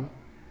been done.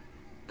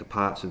 The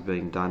parts have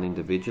been done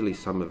individually.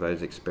 Some of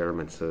those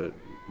experiments are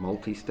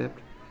multi-stepped,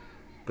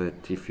 but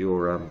if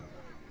you're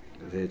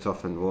it's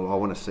often, well, I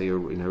want to see a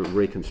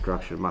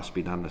reconstruction must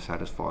be done to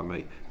satisfy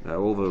me.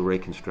 All the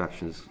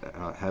reconstructions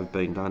have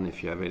been done.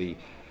 If you have any,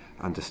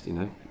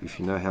 if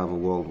you know how the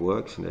world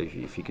works,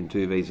 if you can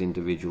do these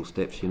individual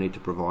steps, you need to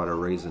provide a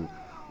reason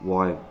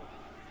why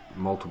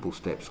multiple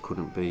steps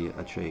couldn't be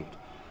achieved.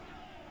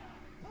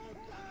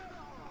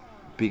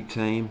 Big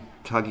team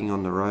tugging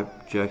on the rope,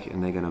 jerking,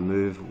 and they're going to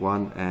move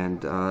one,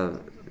 and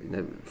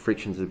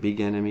friction's a big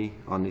enemy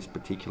on this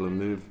particular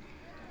move,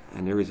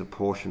 and there is a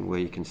portion where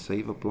you can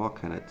see the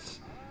block, and it's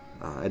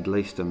at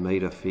least a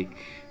metre thick,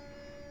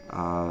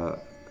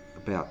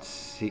 about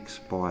 6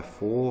 by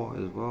 4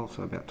 as well,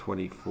 so about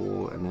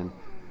 24, and then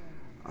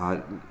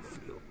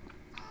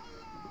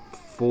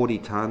 40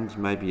 tonnes,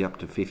 maybe up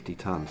to 50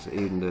 tonnes.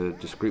 Even the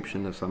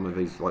description of some of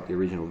these, like the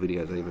original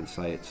videos, even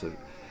say it's a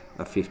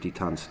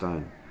 50-tonne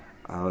stone.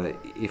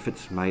 If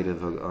it's made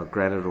of a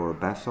granite or a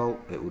basalt,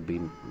 it would be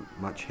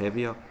much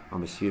heavier.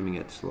 I'm assuming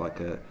it's like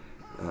a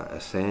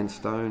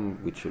sandstone,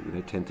 which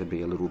tend to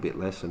be a little bit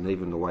less. And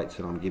even the weights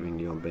that I'm giving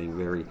you, I'm being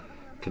very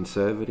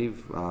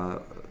conservative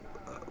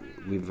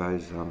with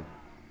those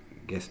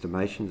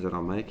guesstimations that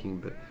I'm making.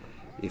 But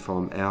if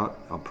I'm out,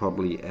 I'm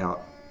probably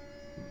out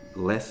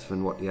less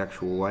than what the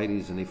actual weight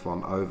is, and if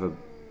I'm over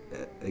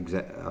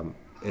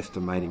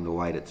estimating the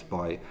weight, it's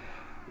by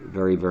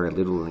very, very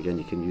little. And again,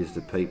 you can use the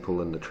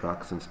people and the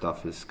trucks and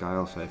stuff as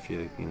scale. So if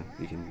you can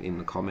in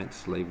the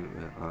comments leave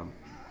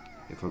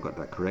if I've got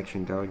that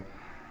correction going.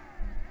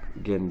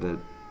 Again,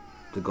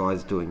 the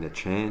guys doing the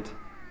chant,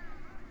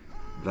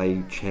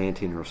 they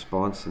chant in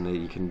response, and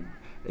you can,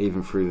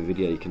 even through the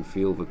video, you can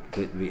feel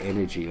the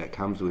energy that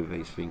comes with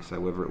these things. So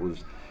whether it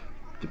was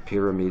the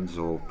pyramids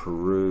or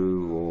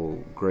Peru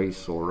or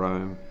Greece or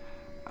Rome,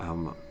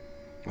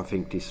 I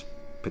think this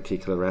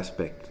particular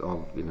aspect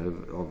of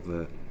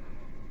of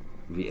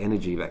the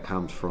energy that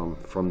comes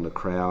from the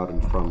crowd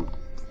and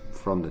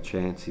from the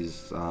chants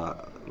is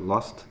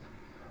lost.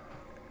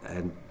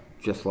 And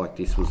just like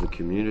this was a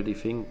community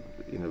thing,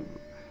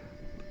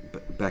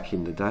 back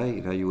in the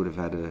day, you would have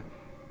had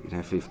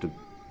if the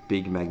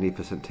big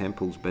magnificent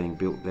temples being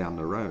built down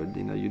the road,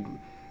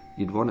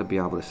 you'd want to be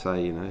able to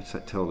say,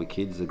 tell the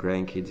kids, the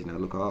grandkids,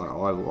 look,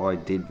 I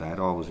did that,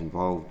 I was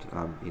involved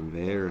in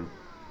there, and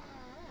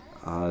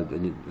at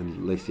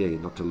least,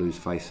 not to lose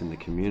face in the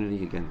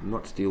community. Again,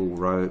 not steel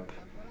rope.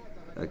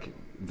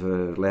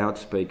 The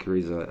loudspeaker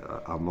is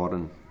a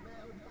modern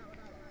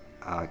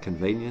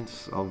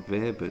convenience of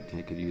there, but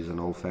you could use an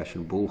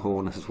old-fashioned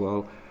bullhorn as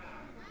well.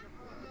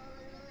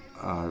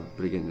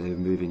 But again, they're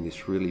moving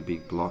this really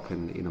big block,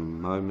 and in a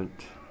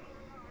moment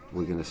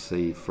we're going to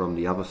see from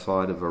the other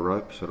side of a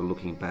rope, sort of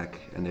looking back,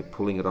 and they're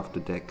pulling it off the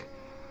deck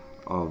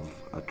of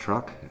a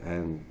truck.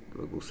 And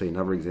we'll see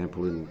another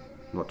example in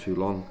not too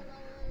long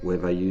where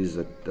they use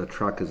a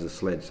truck as a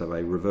sled. So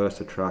they reverse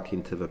a truck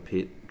into the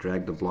pit,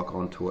 drag the block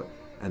onto it,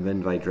 and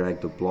then they drag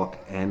the block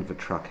and the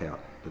truck out.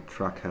 The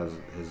truck has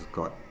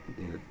got,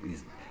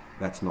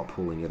 that's not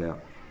pulling it out.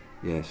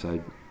 Yeah, so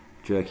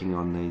jerking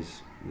on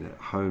these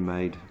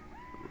homemade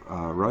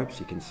ropes.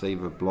 You can see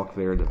the block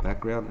there in the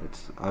background.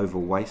 It's over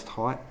waist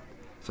height,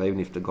 so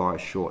even if the guy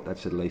is short,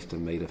 that's at least a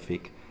metre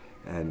thick,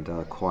 and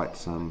quite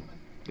some.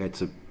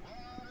 It's a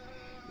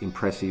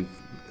impressive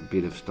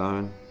bit of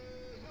stone,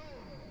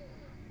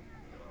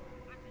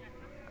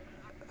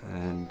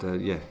 and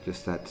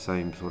just that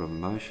same sort of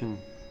motion.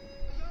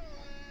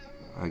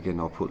 Again,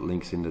 I'll put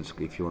links in the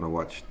if you want to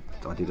watch.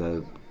 I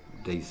did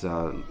these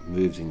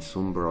moves in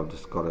Sumba. I've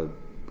just got a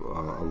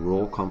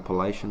raw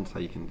compilation, so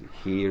you can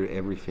hear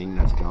everything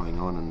that's going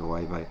on and the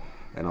way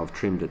and I've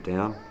trimmed it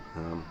down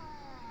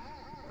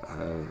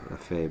a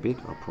fair bit.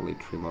 I'll probably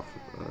trim off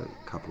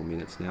a couple of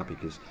minutes now,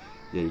 because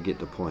you get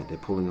the point. They're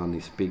pulling on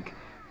this big,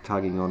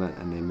 tugging on it,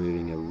 and they're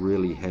moving a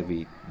really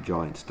heavy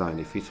giant stone.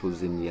 If this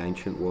was in the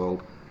ancient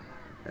world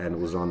and it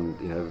was on,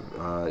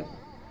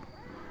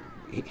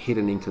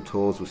 hidden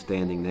Incators were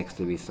standing next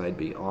to this, they'd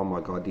be, oh my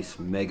god, this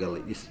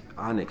megalith, this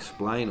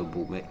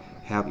unexplainable,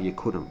 how you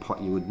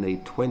you would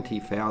need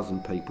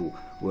 20,000 people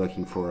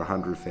working for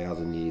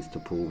 100,000 years to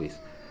pull this.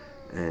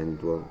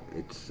 And well,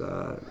 it's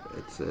a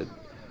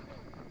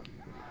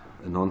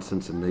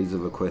nonsense, and these are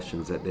the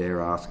questions that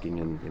they're asking,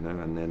 and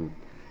and then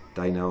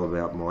they know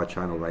about my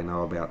channel, they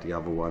know about the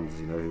other ones,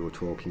 who are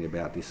talking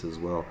about this as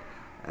well,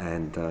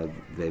 and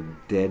they're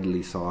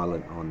deadly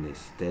silent on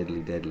this,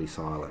 deadly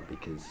silent,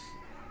 because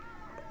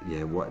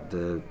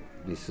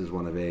this is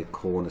one of their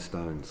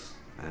cornerstones,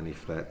 and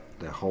if the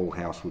whole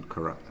house would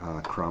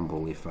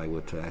crumble if they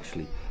were to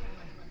actually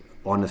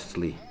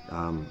honestly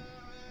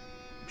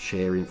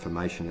share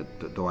information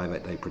the way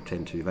that they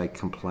pretend to. They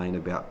complain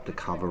about the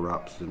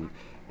cover-ups, and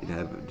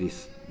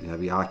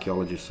the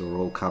archaeologists are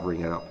all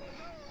covering it up.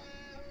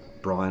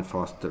 Brian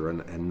Foster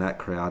and that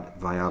crowd,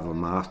 they are the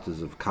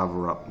masters of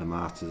cover-up, the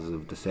masters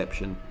of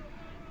deception.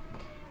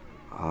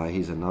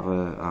 Here's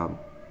another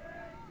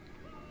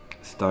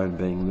stone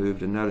being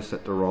moved, and notice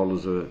that the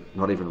rollers are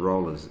not even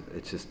rollers,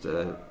 it's just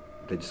they're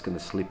just going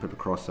to slip it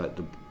across, so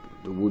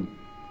the wood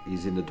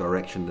is in the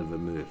direction of the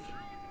move.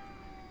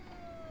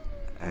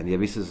 And yeah,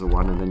 this is the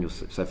one, and then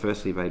so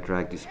firstly they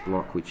drag this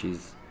block, which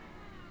is,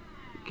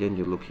 again,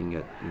 you're looking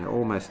at, you know,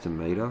 almost a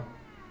metre,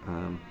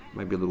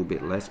 maybe a little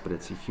bit less, but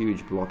it's a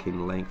huge block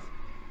in length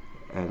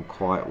and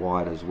quite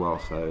wide as well.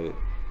 So,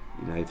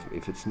 you know,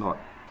 if it's not,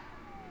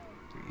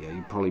 yeah,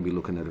 you'd probably be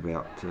looking at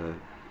about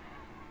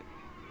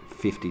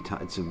 50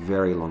 ton. It's a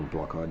very long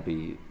block. I'd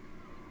be,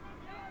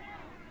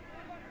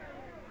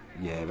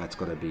 yeah, that's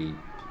got to be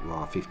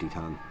 50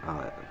 ton,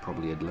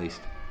 probably at least.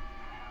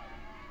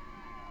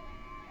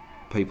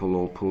 People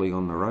all pulling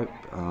on the rope,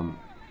 and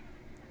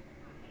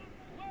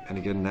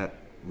again, that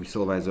we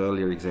saw those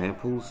earlier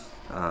examples.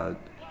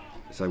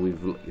 So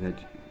we've, you know,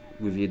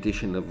 with the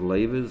addition of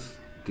levers,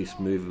 this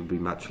move would be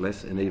much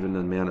less, and even the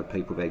amount of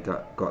people they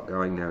got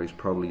going now is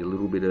probably a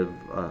little bit of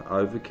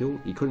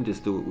overkill. You couldn't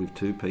just do it with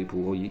 2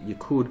 people, or you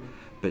could,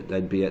 but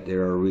they'd be out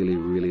there a really,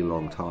 really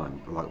long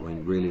time, like, I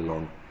mean, really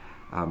long.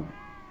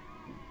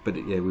 But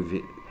yeah, with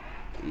it,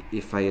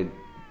 if they had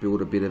built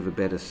a bit of a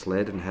better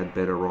sled and had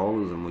better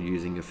rollers and were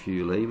using a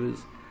few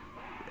levers,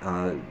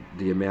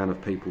 the amount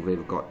of people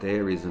they've got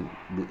there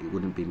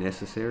wouldn't be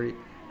necessary.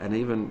 And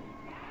even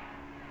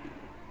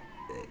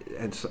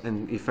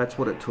and if that's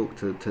what it took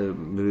to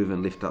move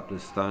and lift up the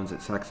stones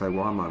at Saxo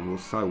Wyman, well,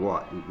 so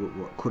what?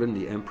 Couldn't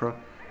the emperor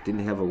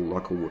didn't have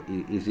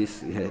is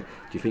this? Yeah,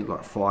 do you think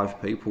like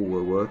 5 people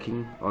were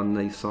working on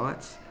these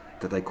sites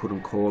that they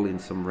couldn't call in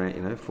some,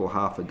 you know, for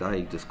half a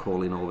day, just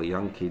call in all the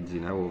young kids, you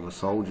know, all the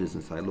soldiers,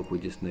 and say, look, we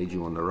just need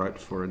you on the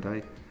ropes for a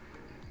day.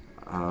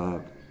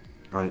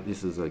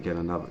 This is again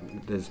another.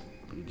 You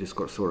just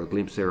got sort of a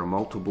glimpse there of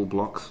multiple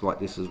blocks like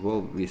this as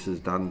well. This is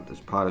done as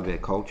part of their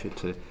culture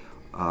to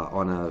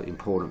honour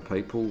important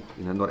people.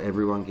 You know, not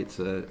everyone gets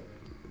a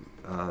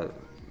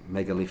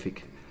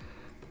megalithic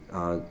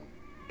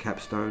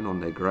capstone on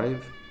their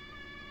grave.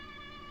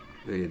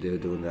 They're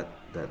doing that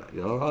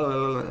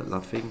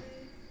thing.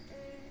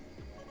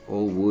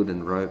 All wood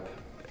and rope,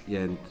 yeah.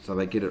 And so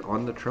they get it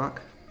on the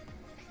truck,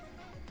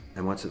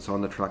 and once it's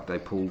on the truck, they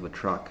pull the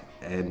truck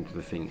and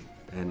the thing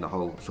and the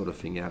whole sort of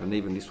thing out. And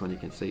even this one, you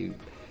can see,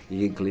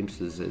 you get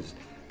glimpses as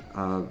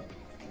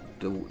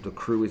the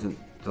crew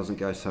doesn't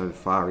go so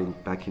far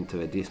back into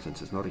a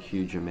distance. It's not a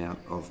huge amount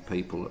of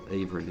people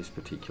either in this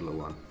particular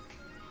one.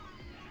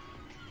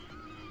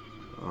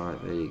 All right,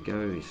 there you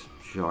go. This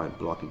giant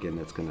block again.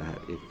 That's going to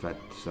have, if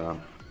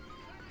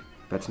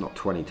that's not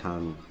 20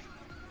 ton.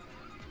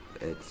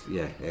 It's,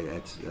 yeah,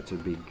 that's a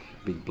big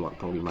block,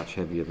 probably much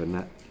heavier than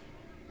that.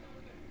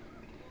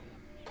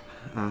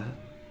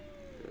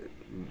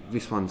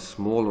 This one's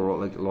smaller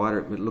or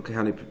lighter, but look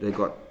how many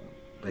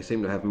they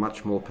seem to have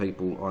much more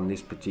people on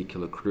this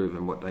particular crew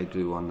than what they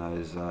do on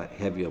those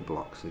heavier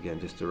blocks. Again,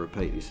 just to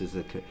repeat, this is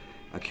a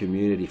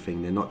community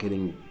thing. They're not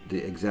getting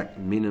the exact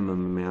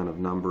minimum amount of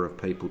number of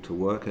people to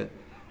work it.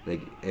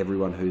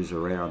 Everyone who's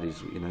around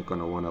is, you know,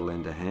 going to want to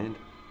lend a hand.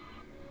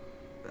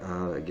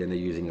 Again, they're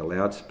using a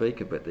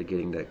loudspeaker, but they're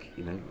getting that,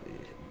 you know,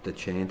 the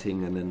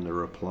chanting and then the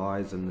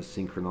replies and the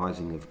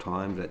synchronizing of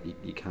time that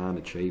you can't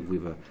achieve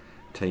with a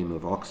team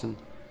of oxen.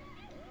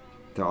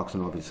 The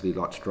oxen obviously a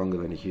lot stronger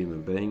than a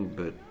human being,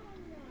 but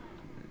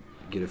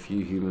get a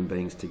few human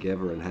beings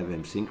together and have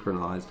them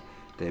synchronized,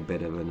 they're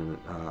better than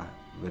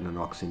an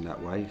ox in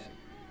that way.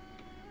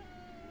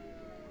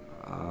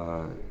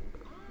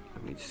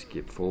 Let me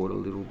skip forward a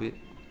little bit.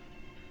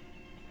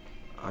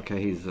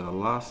 Okay, here's the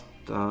last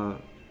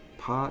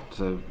part.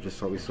 So just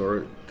so we saw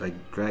it, they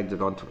dragged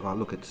it onto.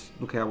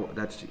 Look how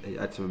that's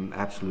an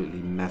absolutely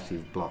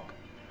massive block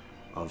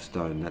of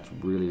stone. That's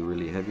really,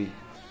 really heavy.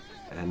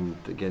 And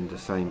again, the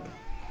same.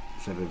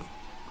 So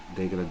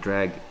they're going to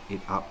drag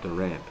it up the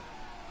ramp.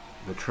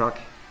 The truck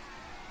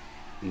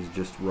is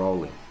just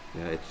rolling.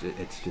 You know,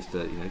 it's just a,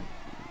 you know,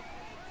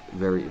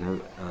 very, you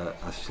know,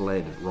 a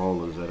sled,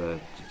 rollers that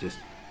are just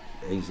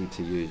easy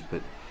to use,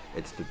 but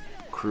it's the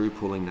crew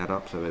pulling that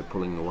up, so they're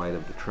pulling the weight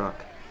of the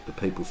truck, the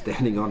people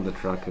standing on the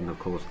truck, and of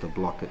course the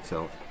block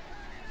itself.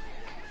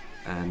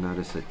 And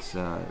notice it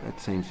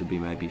seems to be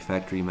maybe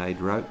factory made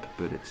rope,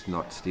 but it's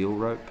not steel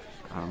rope.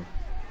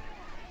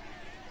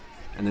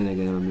 And then they're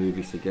going to move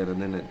this together,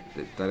 and then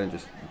they don't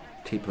just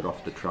tip it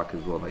off the truck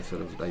as well.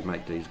 They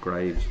make these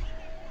graves,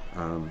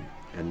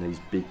 and these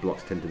big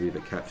blocks tend to be the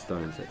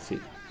capstones that sit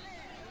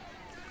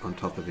on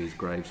top of these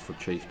graves for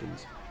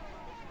chieftains.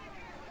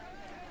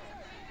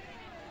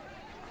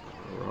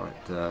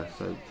 Alright,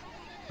 so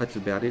that's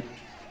about it.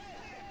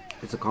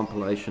 It's a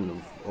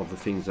compilation of the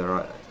things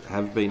that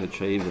have been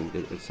achieved,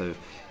 and so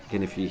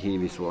again, if you hear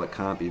this, well, it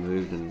can't be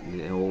moved,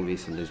 and all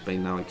this, and there's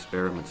been no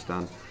experiments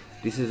done.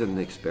 This isn't an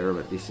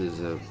experiment. This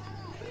is a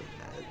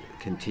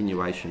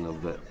continuation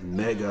of the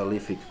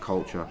megalithic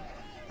culture,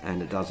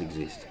 and it does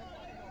exist.